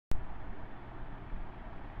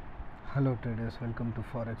Hello traders, welcome to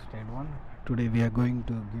Forex Trade 1. Today we are going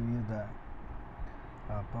to give you the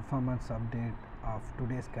performance update of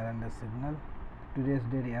today's calendar signal. Today's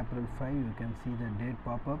date April 5, you can see the date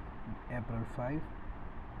pop up April 5,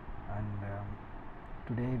 and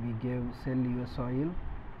today we gave sell USOIL,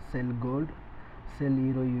 sell gold, sell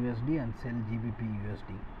EURUSD and sell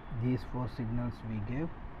GBPUSD. These four signals we gave,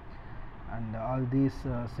 and all these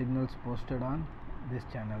signals posted on this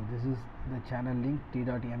channel. This is the channel link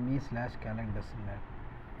t.me/calendar signal.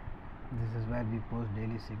 This is where we post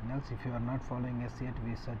daily signals. If you are not following us yet,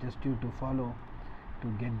 we suggest you to follow to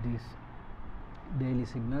get these daily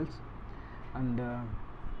signals. And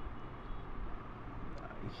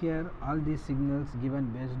here all these signals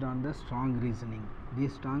given based on the strong reasoning.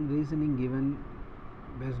 This strong reasoning given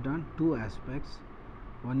based on two aspects.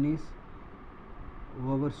 One is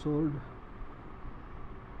oversold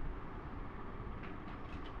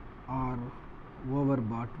or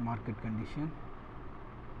overbought market condition,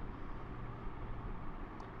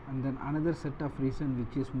 and then another set of reason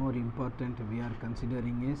which is more important we are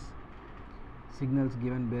considering is signals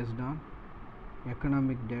given based on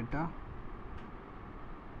economic data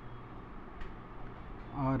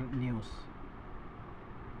or news.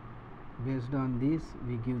 Based on these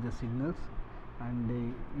we give the signals, and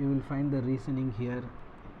you will find the reasoning here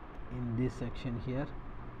in this section here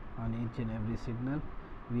on each and every signal.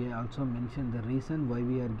 We also mention the reason why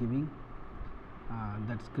we are giving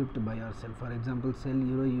that script by ourselves. For example, sell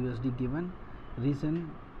EURUSD given reason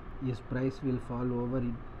is price will fall over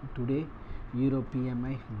today, Euro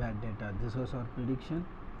PMI bad data. This was our prediction.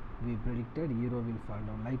 We predicted Euro will fall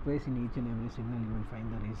down. Likewise, in each and every signal you will find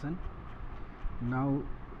the reason. Now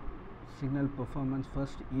signal performance.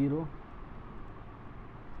 First, Euro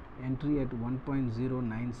entry at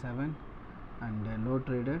 1.097 and low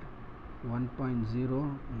traded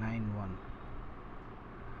 1.091,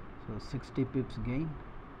 so 60 pips gain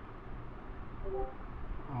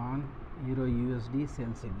on EURUSD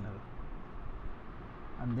sell signal.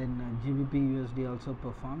 And then GBPUSD also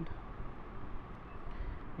performed,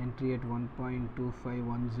 entry at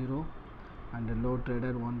 1.2510 and low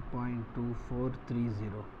traded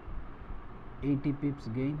 1.2430, 80 pips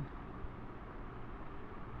gain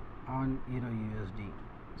on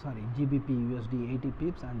GBPUSD 80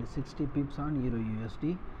 pips and 60 pips on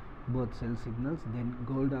EURUSD, both sell signals. Then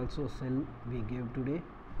gold also sell we gave today,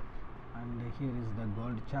 and here is the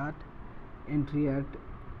gold chart. Entry at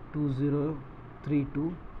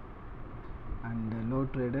 2032 and low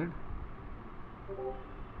traded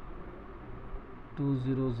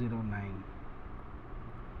 2009,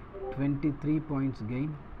 23 points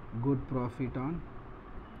gain, good profit on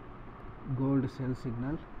gold sell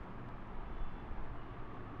signal.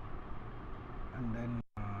 And then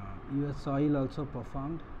USOIL also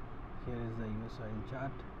performed. Here is the USOIL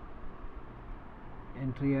chart.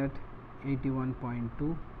 Entry at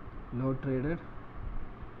 81.2, low traded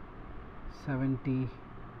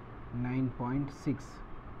 79.6,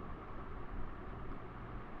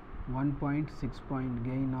 1.6 point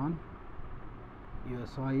gain on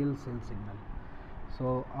USOIL sell signal.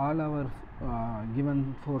 So all our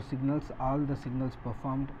given four signals, all the signals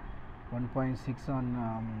performed. 1.6 on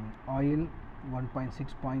oil,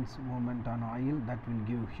 1.6 points movement on oil, that will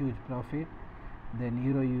give huge profit. Then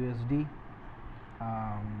EURUSD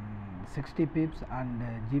 60 pips and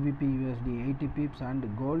GBPUSD 80 pips and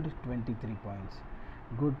gold 23 points.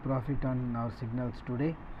 Good profit on our signals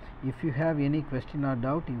today. If you have any question or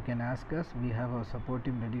doubt, you can ask us. We have our support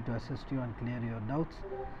team ready to assist you and clear your doubts,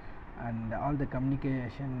 and all the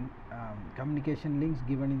communication links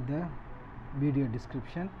given in the video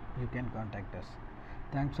description. You can contact us.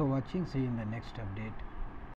 Thanks for watching. See you in the next update.